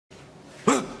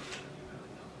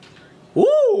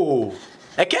Ooh,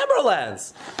 a camera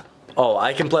lens. Oh,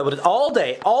 I can play with it all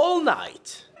day, all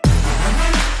night.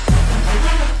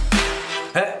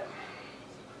 Hey.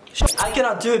 I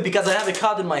cannot do it because I have a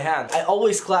card in my hand. I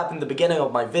always clap in the beginning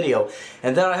of my video,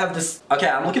 and then I have this. Okay,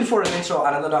 I'm looking for an intro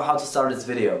and I don't know how to start this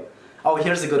video. Oh,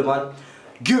 here's a good one.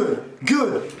 Good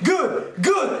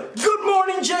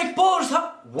morning, Jake Paulers.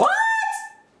 What?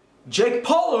 Jake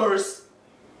Paulers?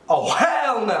 Oh,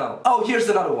 hell no. Oh, here's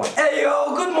another one. Hey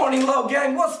yo, good morning, Low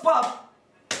Gang. What's up?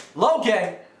 Low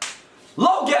Gang?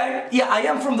 Low Gang? Yeah, I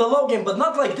am from the Low Gang, but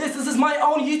not like this. This is my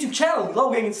own YouTube channel. Low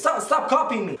Gang, stop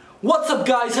copying me. What's up,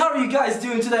 guys? How are you guys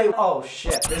doing today? Oh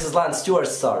shit, this is Lance Stewart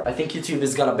star. I think YouTube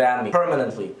is gonna ban me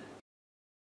permanently.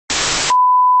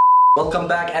 Welcome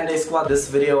back, NDay Squad. This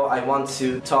video I want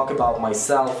to talk about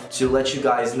myself, to let you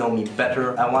guys know me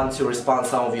better. I want to respond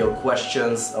some of your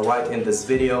questions right in this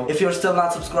video. If you're still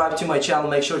not subscribed to my channel,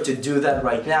 make sure to do that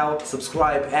right now.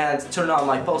 Subscribe and turn on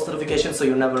my post notifications so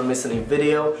you never miss any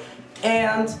video.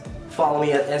 And follow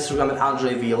me at Instagram at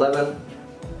AndreV11.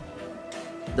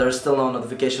 There's still no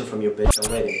notification from you, bitch.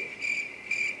 I'm waiting.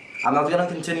 I'm not gonna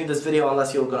continue this video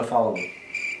unless you're gonna follow me.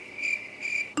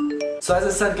 So as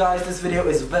I said, guys, this video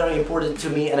is very important to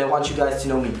me and I want you guys to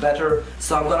know me better.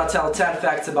 So I'm gonna tell 10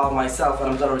 facts about myself and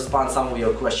I'm gonna respond to some of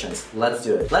your questions. Let's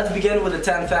do it. Let's begin with the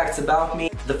 10 facts about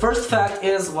me. The first fact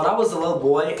is, when I was a little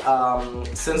boy,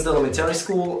 since the elementary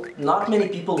school, not many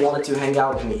people wanted to hang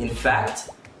out with me. In fact,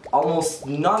 almost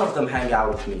none of them hang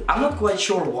out with me. I'm not quite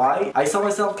sure why. I saw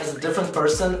myself as a different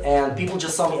person and people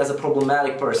just saw me as a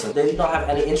problematic person. They did not have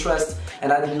any interest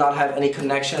and I did not have any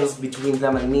connections between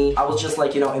them and me. I was just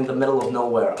like, you know, in the middle of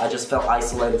nowhere. I just felt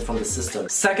isolated from the system.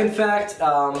 Second fact,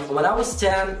 when I was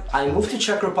 10, I moved to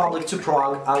Czech Republic, to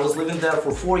Prague. I was living there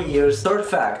for 4 years. Third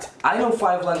fact, I know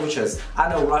 5 languages. I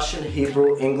know Russian,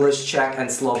 Hebrew, English, Czech and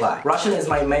Slovak. Russian is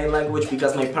my main language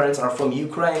because my parents are from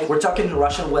Ukraine. We're talking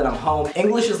Russian when I'm home.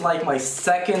 English is like my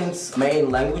second main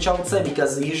language, I would say,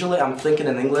 because usually I'm thinking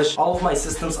in English. All of my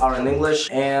systems are in English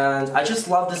and I just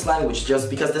love this language just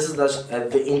because this is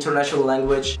the international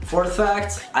language. Fourth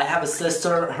fact, I have a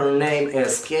sister. Her name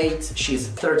is Kate. She's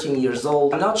 13 years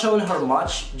old. I'm not showing her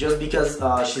much just because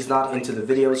she's not into the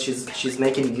videos. She's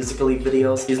making musically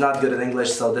videos. She's not good at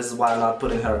English, so this is why I'm not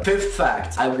putting her. Fifth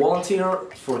fact, I volunteer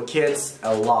for kids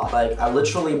a lot. Like, I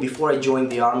literally, before I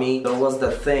joined the army, there was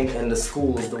that thing in the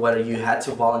schools where you had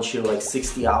to volunteer like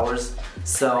 60 hours.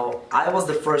 So I was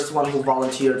the first one who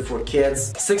volunteered for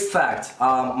kids. Sixth fact,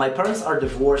 my parents are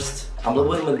divorced. I'm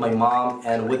living with my mom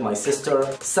and with my sister.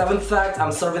 Seventh fact,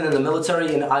 I'm serving in the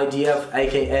military in IDF,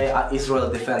 aka Israel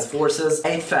Defense Forces.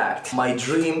 Eighth fact, my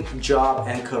dream job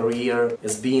and career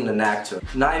is being an actor.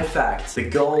 Ninth fact, the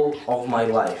goal of my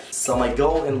life. So my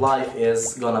goal in life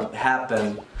is gonna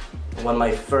happen when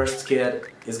my first kid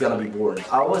is gonna be born.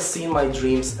 I always see my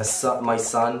dreams as my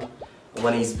son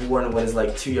when he's born, when he's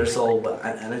like 2 years old,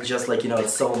 and it's just like, you know,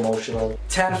 it's so emotional.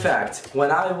 10th fact,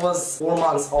 when I was 4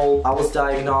 months old, I was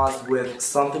diagnosed with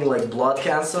something like blood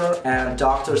cancer and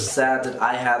doctors said that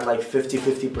I had like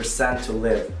 50% to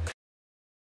live.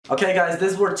 Okay guys,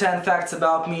 these were 10 facts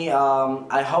about me.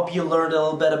 I hope you learned a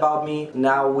little bit about me.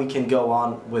 Now we can go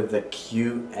on with the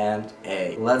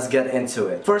Q&A. Let's get into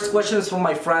it. First question is from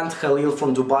my friend Khalil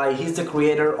from Dubai. He's the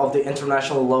creator of the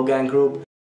International Low Gang group.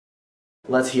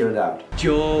 Let's hear it out.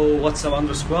 Yo, what's up,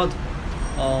 Andro Squad?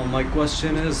 My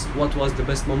question is, what was the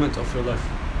best moment of your life?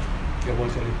 Your boy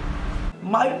Khalil.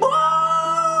 My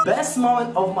boy! Best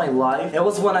moment of my life, it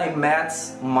was when I met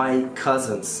my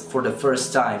cousins for the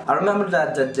first time. I remember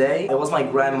that day, it was my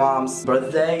grandmom's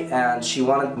birthday and she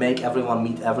wanted to make everyone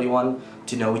meet everyone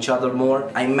to know each other more.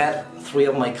 I met 3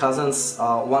 of my cousins.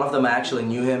 One of them I actually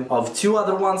knew him. Of 2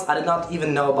 other ones, I did not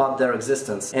even know about their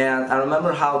existence. And I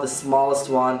remember how the smallest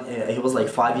one, he was like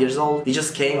 5 years old. He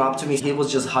just came up to me. He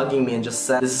was just hugging me and just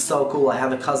said, "This is so cool. I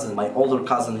have a cousin." My older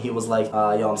cousin, he was like,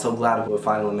 "Yo, I'm so glad we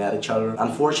finally met each other."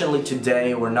 Unfortunately, today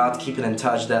we're not keeping in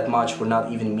touch that much. We're not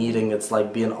even meeting. It's like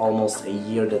been almost a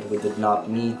year that we did not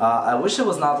meet. I wish it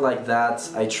was not like that.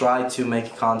 I tried to make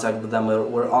contact with them.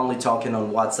 We're only talking on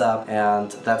WhatsApp,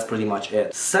 and that's pretty much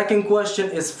it. Second question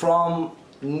is from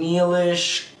Neelish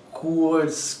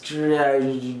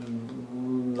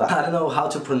I don't know how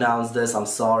to pronounce this, I'm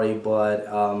sorry, but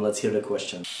let's hear the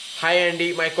question. Hi Andy,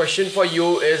 my question for you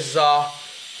is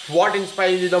what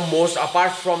inspires you the most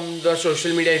apart from the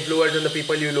social media influencers and the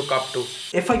people you look up to?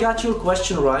 If I got your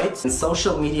question right, in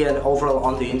social media and overall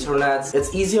on the internet,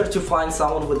 it's easier to find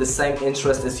someone with the same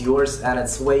interest as yours and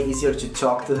it's way easier to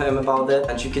talk to him about it,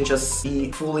 and you can just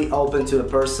be fully open to a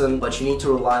person, but you need to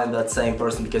rely on that same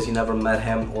person because you never met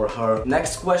him or her.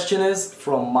 Next question is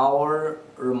from Maur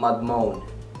Madmoun.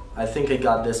 I think I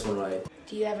got this one right.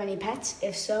 Do you have any pets?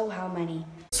 If so, how many?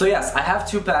 So yes, I have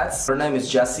 2 pets. Her name is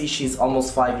Jessie. She's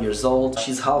almost 5 years old.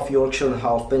 She's half Yorkshire and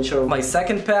half Pinscher. My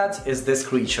second pet is this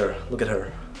creature. Look at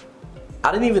her.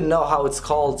 I didn't even know how it's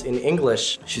called in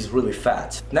English. She's really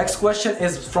fat. Next question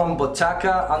is from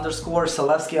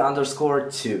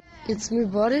Botaka_Salevsky_2. It's me,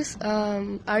 Boris.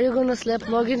 Are you gonna slap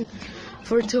Logan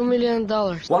for $2 million?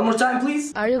 One more time,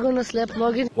 please. Are you gonna slap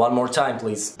Logan? One more time,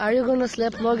 please. Are you gonna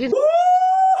slap Logan?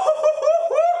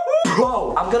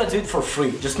 Bro, I'm gonna do it for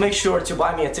free. Just make sure to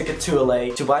buy me a ticket to LA,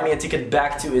 to buy me a ticket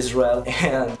back to Israel,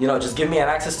 and you know, just give me an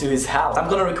access to his house. I'm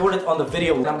gonna record it on the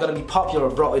video and I'm gonna be popular,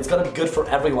 bro. It's gonna be good for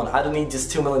everyone. I don't need just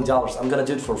 $2 million. I'm gonna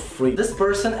do it for free. This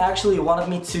person actually wanted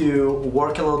me to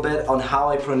work a little bit on how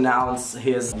I pronounce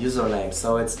his username.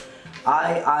 So it's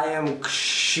I am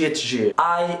Kshitji.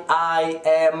 I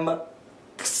am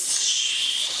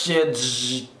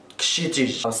Kshitji.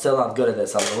 I'm still not good at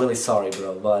this. I'm really sorry,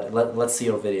 bro, but let's see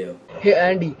your video. Hey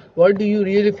Andy, what do you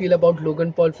really feel about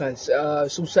Logan Paul fans?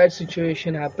 Suicide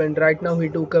situation happened. Right now he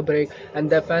took a break and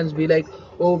their fans be like,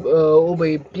 oh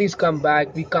babe, please come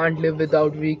back. We can't live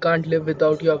without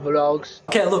your vlogs.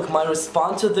 Okay, look, my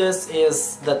response to this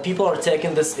is that people are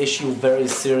taking this issue very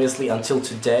seriously until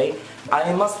today.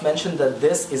 I must mention that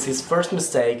this is his first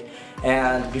mistake,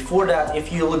 and before that,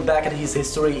 if you look back at his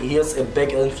history, he is a big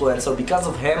influencer. Because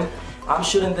of him, I'm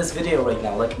shooting this video right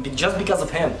now, like just because of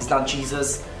him. He's not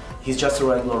Jesus, he's just a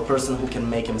regular person who can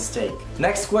make a mistake.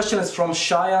 Next question is from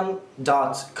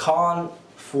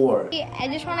Cheyenne.con4. I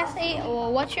just want to say,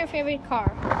 what's your favorite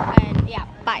car? And yeah,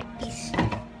 bye, peace.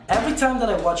 Every time that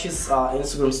I watch his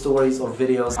Instagram stories or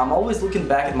videos, I'm always looking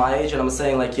back at my age and I'm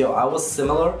saying like, yo, I was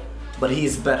similar, but he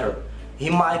is better. He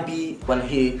might be, when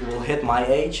he will hit my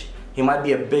age, he might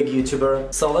be a big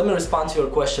YouTuber. So let me respond to your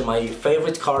question. My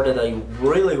favorite car that I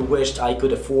really wished I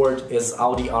could afford is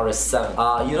Audi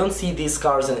RS7. You don't see these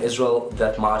cars in Israel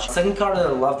that much. Second car that I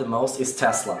love the most is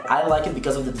Tesla. I like it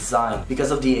because of the design,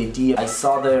 because of the idea. I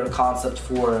saw their concept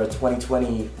for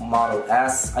 2020 Model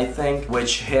S, I think,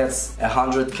 which hits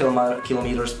 100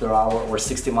 kilometers per hour or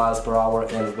 60 miles per hour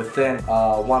in within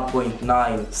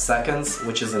 1.9 seconds,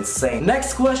 which is insane.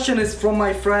 Next question is from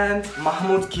my friend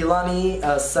Mahmoud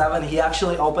Kilani7. He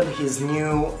actually opened his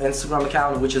new Instagram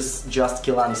account, which is just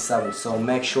Kilani7, so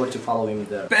make sure to follow him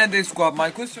there. Band-Aid Squad, my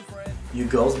question for You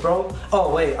ghost, bro? Oh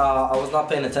wait, I was not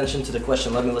paying attention to the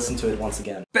question. Let me listen to it once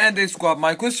again. Band-Aid Squad,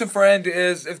 my question for Andy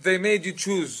is, if they made you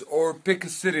choose or pick a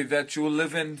city that you will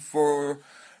live in for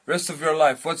rest of your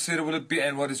life, what city will it be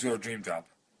and what is your dream job?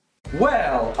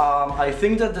 Well, I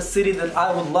think that the city that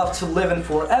I would love to live in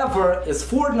forever is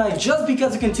Fortnite, just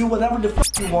because you can do whatever the f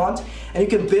you want, and you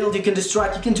can build, you can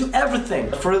distract, you can do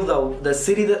everything. For real though, the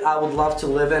city that I would love to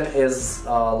live in is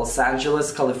Los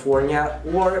Angeles, California,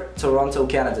 or Toronto,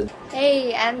 Canada.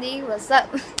 Hey Andy, what's up?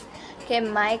 Okay,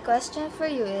 my question for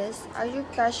you is, are you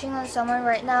crushing on someone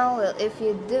right now? Well, if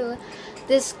you do,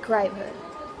 describe her.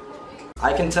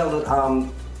 I can tell that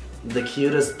I'm the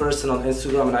cutest person on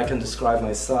Instagram, and I can describe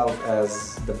myself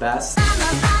as the best.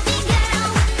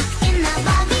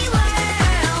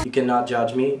 You cannot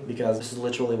judge me because this is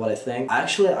literally what I think.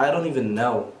 Actually, I don't even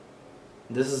know.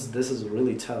 This is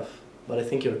really tough, but I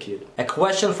think you're cute. A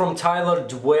question from Tyler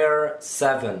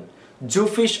Dwyer7. Do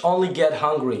fish only get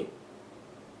hungry?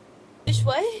 Bitch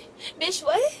what? Bitch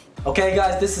what? Okay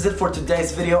guys, this is it for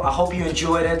today's video. I hope you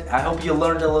enjoyed it. I hope you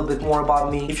learned a little bit more about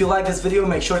me. If you like this video,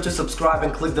 make sure to subscribe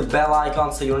and click the bell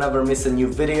icon so you'll never miss a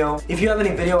new video. If you have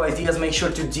any video ideas, make sure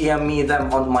to DM me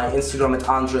them on my Instagram at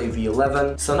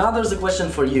AndreV11. So now there's a question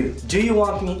for you. Do you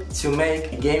want me to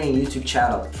make a gaming YouTube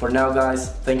channel? For now guys,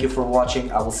 thank you for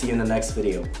watching. I will see you in the next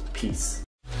video. Peace.